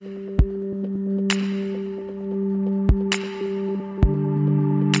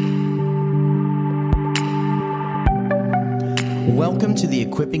Welcome to the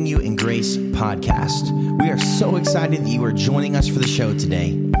Equipping You in Grace podcast. We are so excited that you are joining us for the show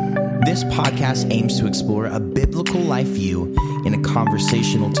today. This podcast aims to explore a biblical life view in a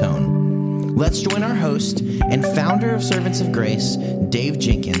conversational tone. Let's join our host and founder of Servants of Grace, Dave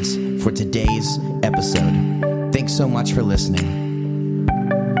Jenkins, for today's episode. Thanks so much for listening.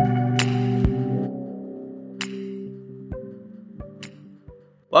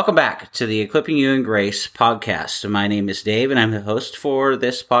 Welcome back to the Equipping You in Grace podcast. My name is Dave, and I'm the host for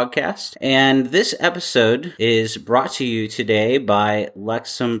this podcast. And this episode is brought to you today by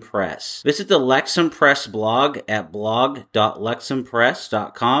Lexham Press. Visit the Lexham Press blog at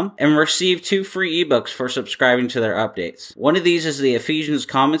blog.lexhampress.com and receive 2 free ebooks for subscribing to their updates. One of these is the Ephesians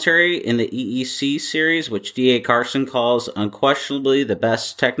commentary in the EEC series, which D.A. Carson calls unquestionably the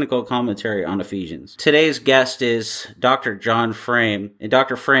best technical commentary on Ephesians. Today's guest is Dr. John Frame. And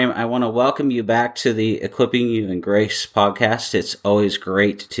Dr. Frame, I want to welcome you back to the Equipping You in Grace podcast. It's always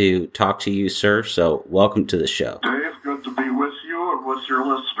great to talk to you, sir. So welcome to the show. Dave, good to be with you and with your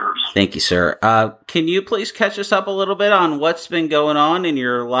listeners. Thank you, sir. Can you please catch us up a little bit on what's been going on in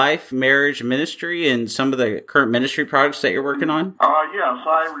your life, marriage, ministry, and some of the current ministry projects that you're working on? Yes,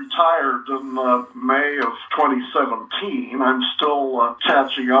 I retired in May of 2017. I'm still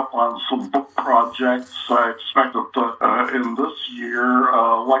catching up on some book projects. I expect that in this year,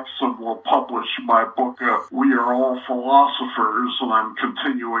 Lexham will publish my book, We Are All Philosophers, and I'm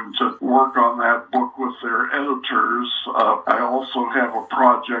continuing to work on that book with their editors. I also have a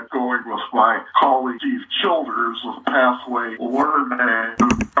project going with my colleague Steve Childers of Pathway Learning,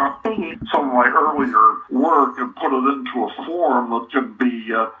 some of my earlier work and put it into a form that can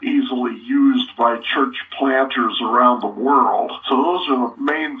be easily used by church planters around the world. So those are the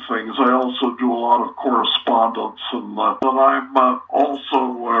main things. I also do a lot of correspondence, and I'm also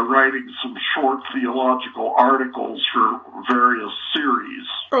writing some short theological articles for various series.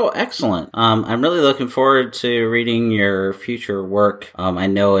 Oh, excellent. I'm really looking forward to reading your future work. I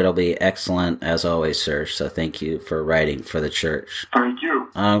know it'll be excellent as always, sir. So thank you for writing for the church. Thank you.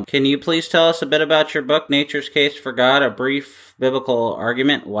 Can you please tell us a bit about your book, Nature's Case for God, a brief biblical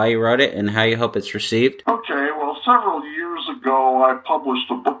argument, why you wrote it, and how you hope it's received? Okay, well, several years ago, I published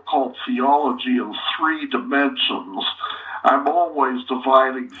a book called Theology in Three Dimensions. I'm always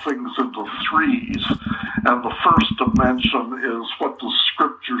dividing things into threes, and the first dimension is what does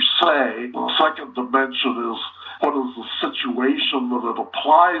Scripture say? The second dimension is what is the situation that it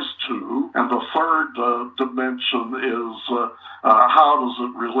applies to? And the third dimension is how does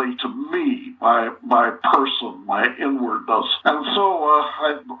it relate to me, my person, my inwardness? And so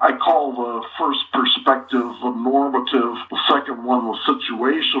I call the first perspective the normative, the second one the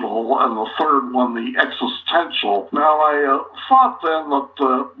situational, and the third one the existential. Now, I thought then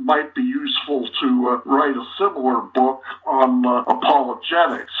that might be useful to write a similar book on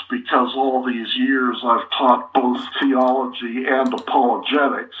apologetics, because all these years I've taught both theology and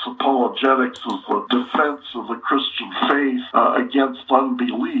apologetics. Apologetics is the defense of the Christian faith against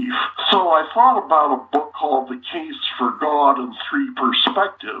unbelief. So I thought about a book called The Case for God in Three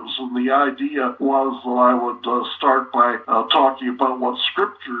Perspectives, and the idea was that I would start by talking about what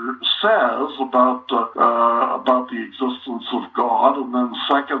Scripture says about the existence of God, and then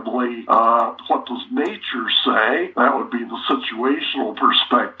secondly, what does nature say? That would be the situational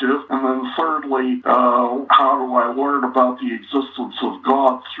perspective, and then thirdly, how do I learn about the existence of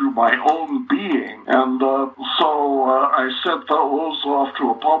God through my own being? And so I sent those off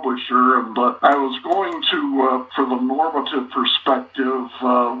to a publisher, and I was going to, for the normative perspective,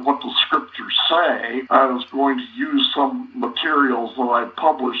 what does Scripture say? I was going to use some materials that I'd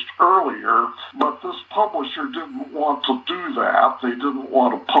published earlier, but this publisher didn't want to do that. They didn't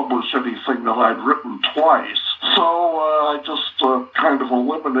want to publish anything that I'd written twice. So I just kind of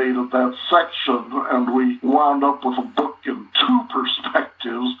eliminated that section, and we wound up with a book in 2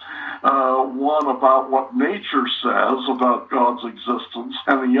 perspectives. One about what nature says about God's existence,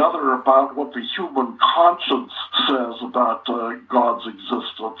 and the other about what the human conscience says about God's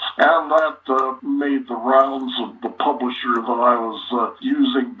existence. And that made the rounds of the publisher that I was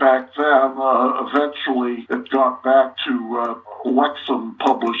using back then. Eventually, it got back to Lexham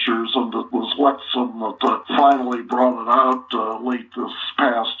Publishers, and it was Lexham that finally brought it out late this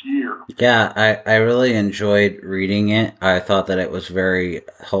past year. Yeah, I really enjoyed reading it. I thought that it was very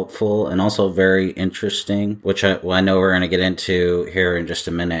helpful and also very interesting, which I know we're going to get into here in just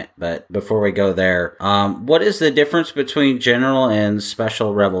a minute. But before we go there, what is the difference between general and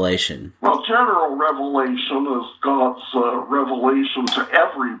special revelation? Well, general revelation is God's revelation to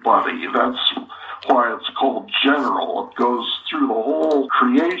everybody. That's why it's called general. It goes through the whole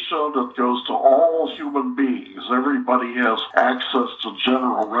creation revelation, it goes to all human beings. Everybody has access to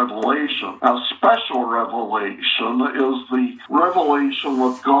general revelation. Now, special revelation is the revelation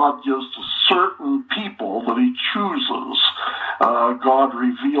that God gives to certain people that he chooses. God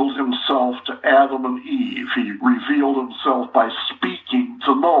revealed himself to Adam and Eve. He revealed himself by speaking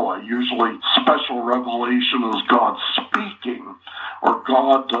to Noah. Usually special revelation is God speaking or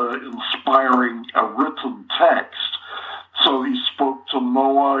God inspiring a written text. So he spoke to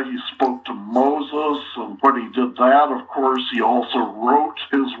Noah, he spoke to Moses, and when he did that, of course, he also wrote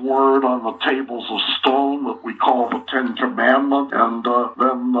his word on the tables of stone that we call the Ten Commandments, and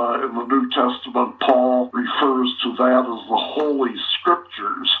then in the New Testament, Paul refers to that as the Holy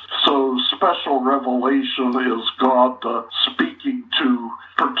Scriptures. So special revelation is God speaking to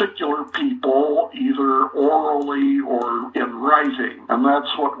particular people, either orally or in writing, and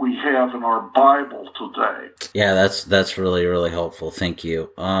that's what we have in our Bible today. Yeah, that's really, really helpful. Thank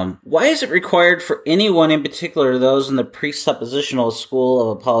you. Why is it required for anyone, in particular those in the presuppositional school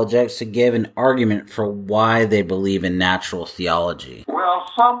of apologetics, to give an argument for why they believe in natural theology?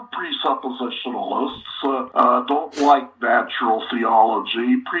 Well, some presuppositionalists don't like natural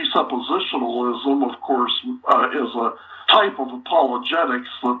theology. Presuppositionalism, of course, is a type of apologetics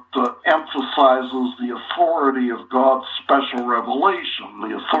that emphasizes the authority of God's special revelation,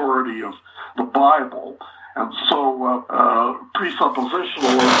 the authority of the Bible. And so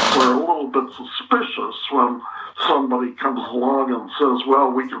presuppositionalists are a little bit suspicious when somebody comes along and says,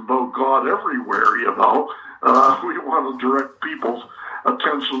 well, we can know God everywhere, you know. We want to direct people's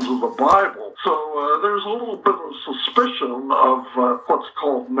attention to the Bible. So there's a little bit of suspicion of what's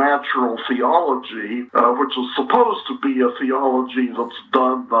called natural theology, which is supposed to be a theology that's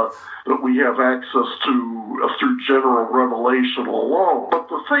done that we have access to through general revelation alone. But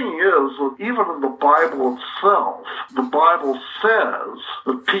the thing is that even in the Bible itself, the Bible says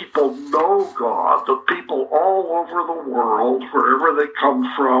that people know God, that people all over the world, wherever they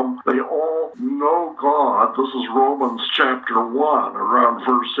come from, they all know God. This is Romans chapter 1, around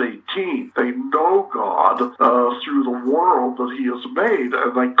verse 18. They know God through the world that he has made,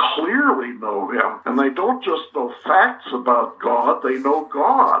 and they clearly know him. And they don't just know facts about God, they know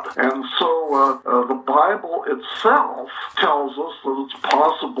God. And so the Bible itself tells us that it's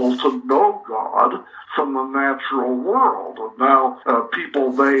possible to know God from the natural world. Now, people,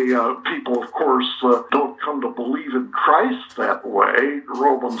 of course, don't come to believe in Christ that way.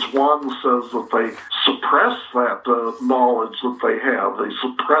 Romans 1 says that they suppress that knowledge that they have. They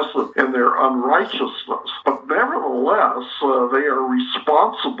suppress it in their unrighteousness. But nevertheless, they are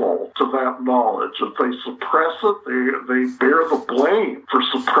responsible to that knowledge. If they suppress it, they bear the blame for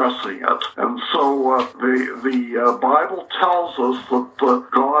suppressing it. And so the Bible tells us that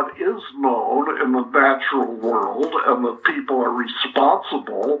God is known in the natural world and that people are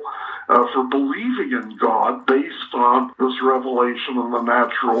responsible for believing in God based on this revelation in the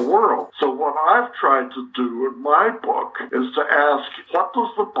natural world. So what I've tried to do in my book is to ask, what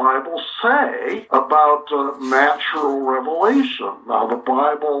does the Bible say about natural revelation? Now, the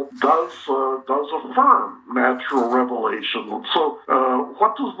Bible does affirm natural revelation. And so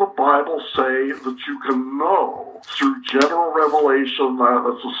what does the Bible say that you can know through general revelation?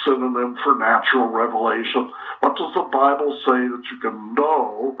 That's a synonym for natural revelation. What does the Bible say that you can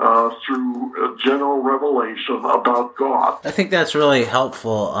know through general revelation about God? I think that's really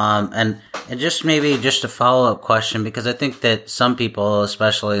helpful. And just maybe just a follow-up question, because I think that some people,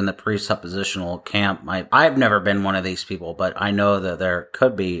 especially in the presuppositional camp, I've never been one of these people, but I know that there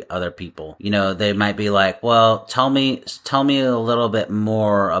could be other people. You know, they might be like, well, tell me a little bit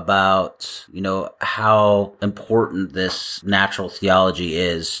more about, you know, how important this natural theology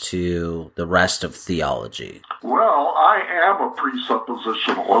is to the rest of theology. Well, I am a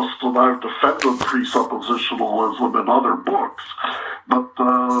presuppositionalist, and I've defended presuppositionalism in other books, but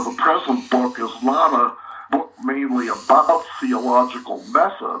the present book is not a book mainly about theological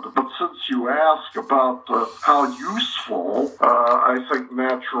method, but since you ask about how useful I think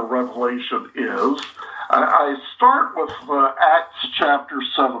natural revelation is, I start with Acts chapter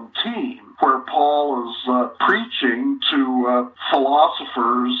 17, where Paul is preaching to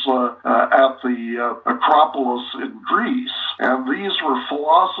philosophers at the Acropolis in Greece. And these were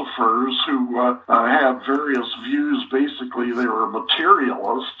philosophers who had various views. Basically, they were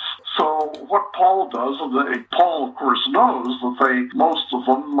materialists. So what Paul does, and Paul, of course, knows that most of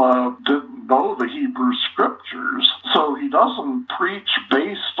them didn't know the Hebrew Scriptures. So he doesn't preach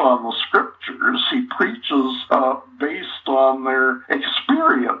based on the Scriptures. He preaches based on their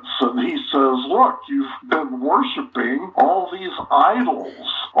experience. And he says, look, you've been worshiping all these idols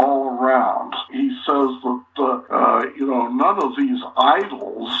all around ground. He says that, none of these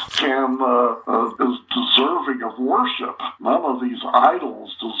idols is deserving of worship. None of these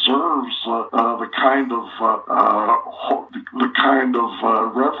idols deserves the kind of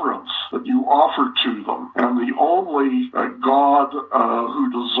reverence that you offer to them. And the only God who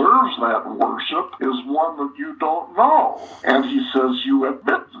deserves that worship is one that you don't know. And he says you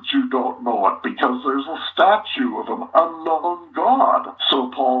admit that you don't know it because there's a statue of an unknown God.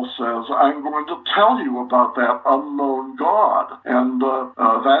 So Paul says, I'm going to tell you about that unknown God. And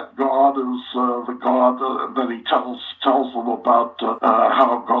that God is the God that he tells them about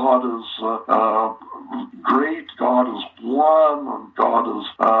how God is great, God is one, and God is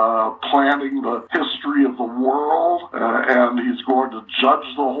planning the history of the world, and he's going to judge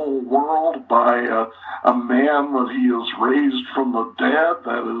the whole world by a man that he has raised from the dead,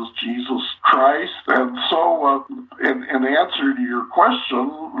 that is Jesus Christ. And so, in answer to your question,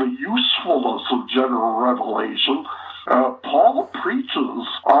 the usefulness of general revelation, Paul preaches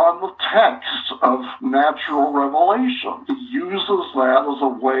on the text of natural revelation. He uses that as a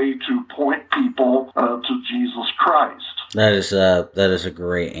way to point people to Jesus Christ. That is a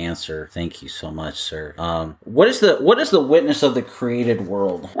great answer. Thank you so much, sir. What is the witness of the created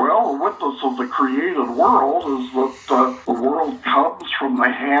world? Well, the witness of the created world is that the world comes from the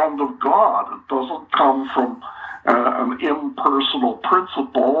hand of God. It doesn't come from an impersonal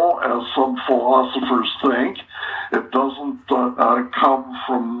principle, as some philosophers think. It doesn't come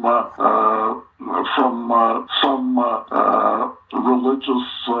from some religious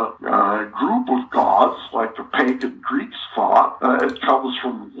group of gods like the pagan Greeks thought. It comes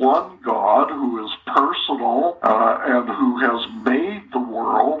from one God who is personal and who has made the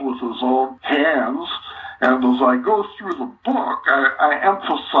world with his own hands. And as I go through the book, I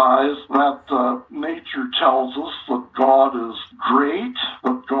emphasize that nature tells us that God is great,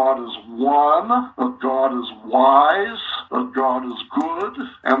 that God is one, that God is wise, that God is good,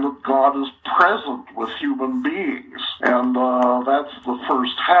 and that God is present with human beings. And that's the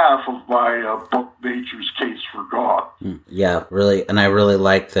first half of my book, Nature's Case for God. Yeah, really, and I really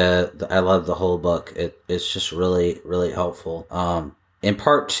like I love the whole book. It's just really, really helpful. In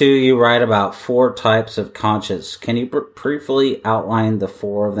part 2, you write about 4 types of conscience. Can you briefly outline the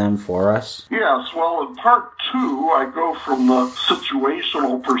 4 of them for us? Yes, well, in part 2, I go from the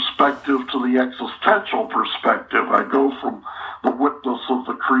situational perspective to the existential perspective. I go from the witness of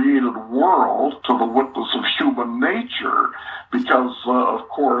the created world to the witness of human nature, because, of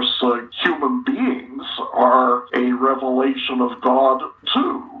course, human beings are a revelation of God,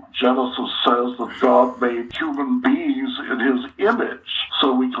 too. Genesis says that God made human beings in his image.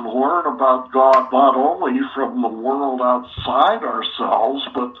 So we can learn about God not only from the world outside ourselves,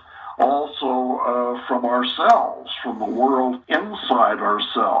 but also from ourselves, from the world inside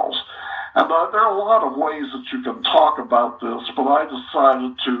ourselves. And there are a lot of ways that you can talk about this, but I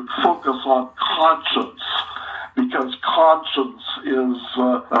decided to focus on conscience, because conscience is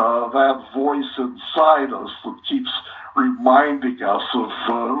that voice inside us that keeps reminding us of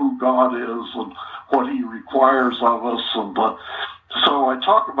who God is and what he requires of us. And so I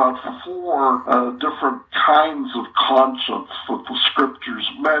talk about 4 different kinds of conscience that the scriptures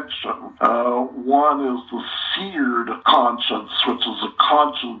mention. One is the seared conscience, which is a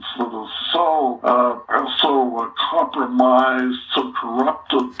conscience that is so compromised, so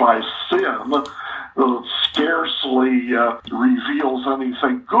corrupted by sin, that it scarcely reveals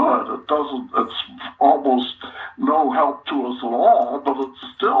anything good. It's almost no help to us at all, but it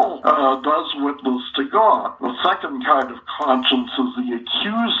still does witness to God. The second kind of conscience is the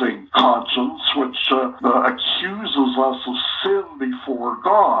accusing conscience, which accuses us of sin before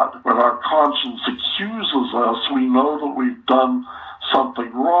God. When our conscience accuses us, we know that we've done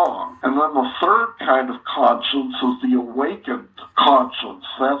something wrong. And then the third kind of conscience is the awakened conscience.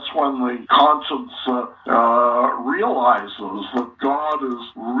 That's when the conscience realizes that God is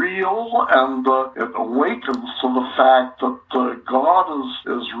real, and it awakens to the fact that God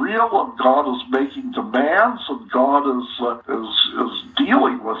is real, and God is making demands, and God is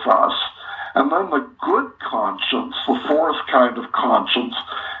dealing with us. And then the good conscience, the fourth kind of conscience,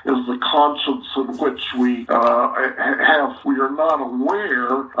 is the conscience in which we are not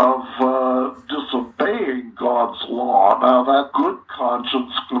aware of disobeying God's law. Now, that good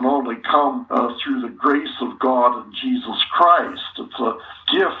conscience can only come through the grace of God in Jesus Christ. It's a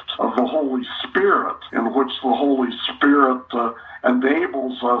gift of the Holy Spirit, in which the Holy Spirit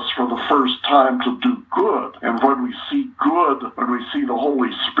enables us for the first time to do good. And when we see good, when we see the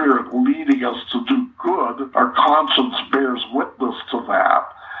Holy Spirit leading us to do good, our conscience bears witness to that.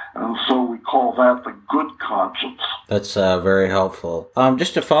 And so we call that the good conscience. That's very helpful.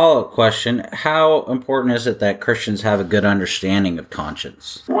 Just a follow-up question. How important is it that Christians have a good understanding of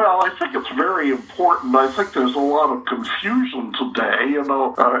conscience? Well, I think it's very important. I think there's a lot of confusion today. In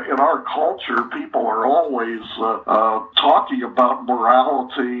our culture, people are always talking about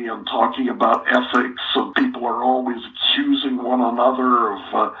morality and talking about ethics, and people are always accusing one another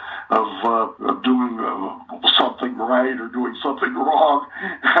of doing something right or doing something wrong,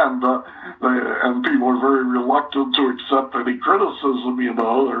 and people are very reluctant to accept any criticism.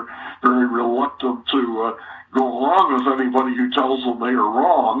 They're very reluctant to go along with anybody who tells them they are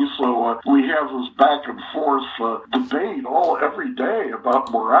wrong. So we have this back and forth debate every day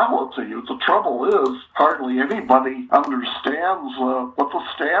about morality. The trouble is, hardly anybody understands what the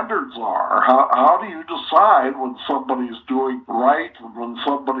standards are. How do you decide when somebody's doing right and when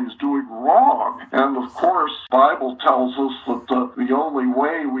somebody's doing wrong? And of course, the Bible tells us that the only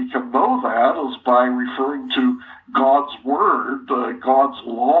way we can know that is by referring to God's Word, God's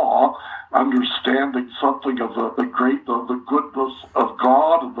law, understanding something of the goodness of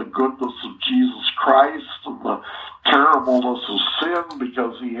God and the goodness of Jesus Christ and the terribleness of sin,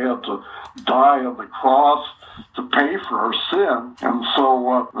 because he had to die on the cross to pay for our sin. And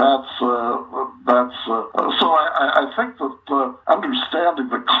so so I think that understanding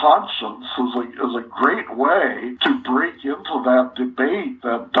the conscience is a great way to break into that debate,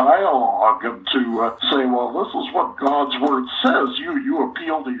 that dialogue, and to say, well, this is what God's Word says. You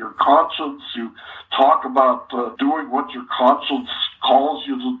appeal to your conscience. You talk about doing what your conscience calls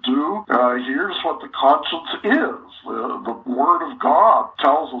you to do. Here's what the conscience is. The Word of God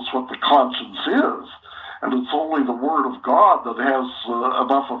tells us what the conscience is. And it's only the Word of God that has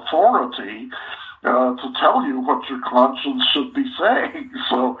enough authority to tell you what your conscience should be saying.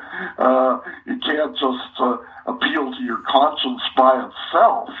 So you can't just appeal to your conscience by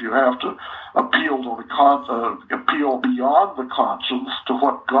itself. You have to appeal to appeal beyond the conscience to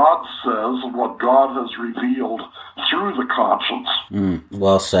what God says and what God has revealed through the conscience.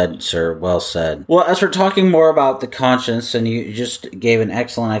 Well said, sir. Well said. Well, as we're talking more about the conscience, and you just gave an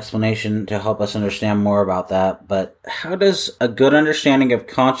excellent explanation to help us understand more about that, but how does a good understanding of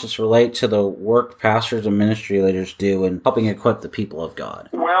conscience relate to the work pastors and ministry leaders do in helping equip the people of God?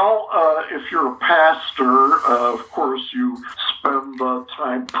 Well, if you're a pastor, of course you spend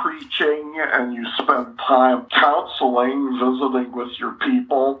time preaching and you spend time counseling, visiting with your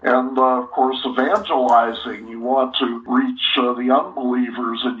people, and of course evangelizing. You want to reach the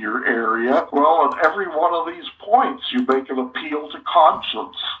unbelievers in your area. Well, at every one of these points, you make an appeal to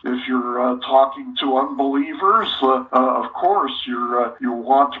conscience. If you're talking to unbelievers, of course you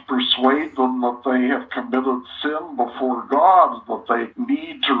want to persuade them that they have committed sin before God, that they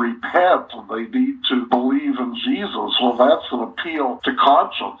need to repent, and they need to believe in Jesus. Well, that's an appeal to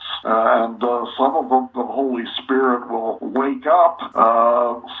conscience. And some of them, the Holy Spirit will wake up.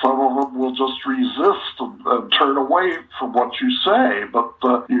 Some of them will just resist and turn away from what you say. But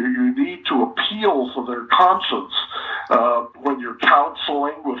you need to appeal to their conscience. When you're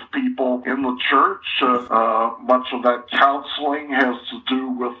counseling with people in the church, much of that counseling has to do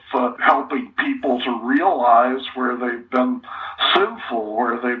with helping people to realize where they've been sinful,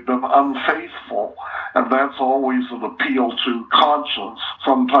 where they've been unfaithful. And that's always an appeal to conscience.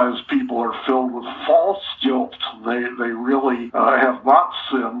 Sometimes people are filled with false guilt. They really have not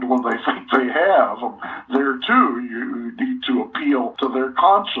sinned when they think they have. And there too, you need to appeal to their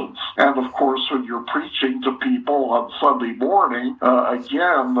conscience. And of course, when you're preaching to people on Sunday morning,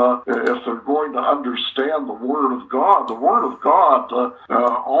 again, if they're going to understand the Word of God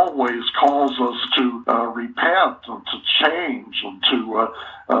always calls us to repent and to change and to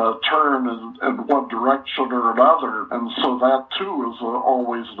turn in one direction or another. And so that too is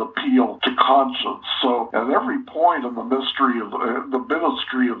always an appeal to conscience. So at every point in the ministry of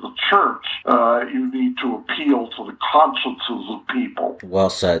the church, you need to appeal to the consciences of people. Well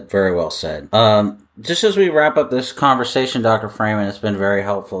said. Very well said. Just as we wrap up this conversation, Dr. Freeman, it's been very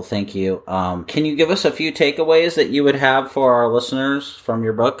helpful. Thank you. Can you give us a few takeaways that you would have for our listeners from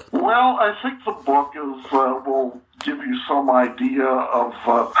your book? Well, I think the book will give you some idea of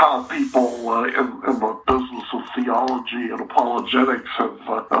how people in the business of theology and apologetics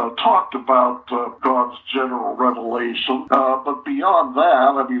have talked about God's general revelation. But beyond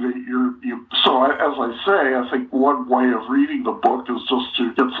that, I mean, so as I say, I think one way of reading the book is just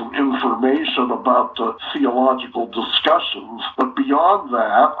to get some information about theological discussions. But beyond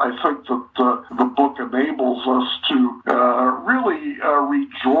that, I think that the book enables us to really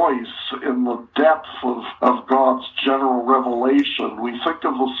rejoice in the depth of God's general revelation. We think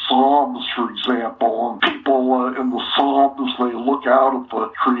of the Psalms, for example, and people in the Psalms, they look out at the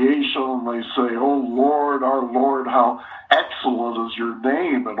creation and they say, "Oh Lord, our Lord, how excellent is your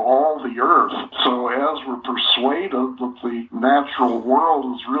name in all the earth." So as we're persuaded that the natural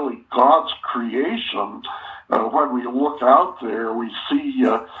world is really God's creation, when we look out there, we see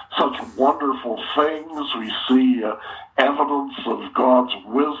such wonderful things. We see evidence of God's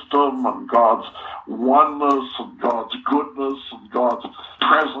wisdom and God's oneness and God's goodness and God's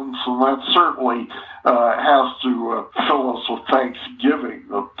presence, and that certainly has to fill us with thanksgiving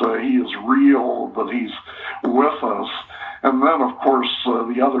that He is real, that He's with us. And then, of course,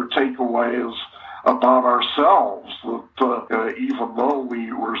 the other takeaway is about ourselves, that even though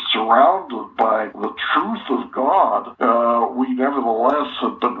we were surrounded by the truth of God, we nevertheless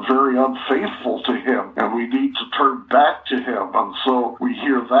have been very unfaithful to Him, and we need to turn back to Him. And so we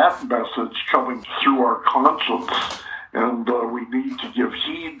hear that message coming through our conscience, and we need to give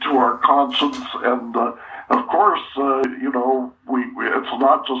heed to our conscience. And of course, it's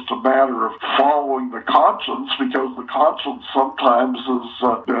not just a matter of following the conscience, because the conscience sometimes is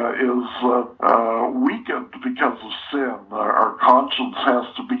weakened because of sin. Our conscience has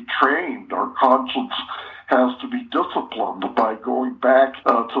to be trained. Our conscience has to be disciplined by going back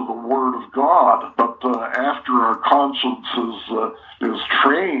to the Word of God. But after our conscience is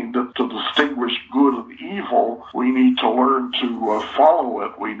trained to distinguish good and evil, we need to learn to follow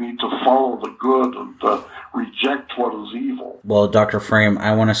it. We need to follow the good and reject what is evil. Well, Dr. Frame,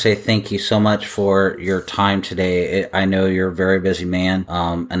 I want to say thank you so much for your time today. I know you're a very busy man,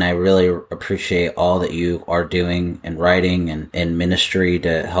 and I really appreciate all that you are doing in writing and in ministry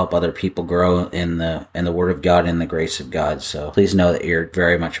to help other people grow in the Word of God and the grace of God. So please know that you're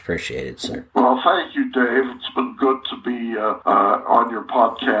very much appreciated, sir. Well, thank you, Dave. It's been good to be on your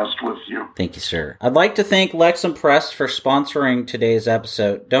podcast with you. Thank you, sir. I'd like to thank Lexham Press for sponsoring today's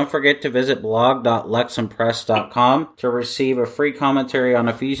episode. Don't forget to visit blog.lexhampress.com to receive a free commentary on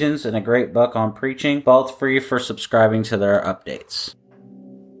Ephesians and a great book on preaching, both free for subscribing to their updates.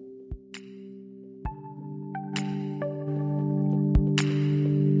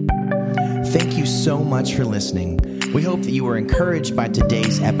 Thank you so much for listening. We hope that you were encouraged by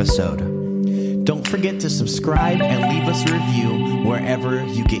today's episode. Don't forget to subscribe and leave us a review wherever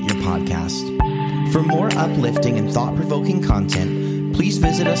you get your podcast. For more uplifting and thought-provoking content, please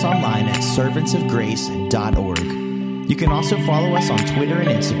visit us online at servantsofgrace.org. You can also follow us on Twitter and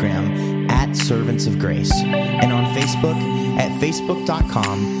Instagram at Servants of Grace, and on Facebook at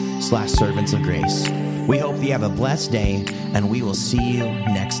facebook.com/servantsofgrace. We hope you have a blessed day, and we will see you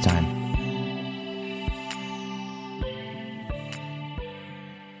next time.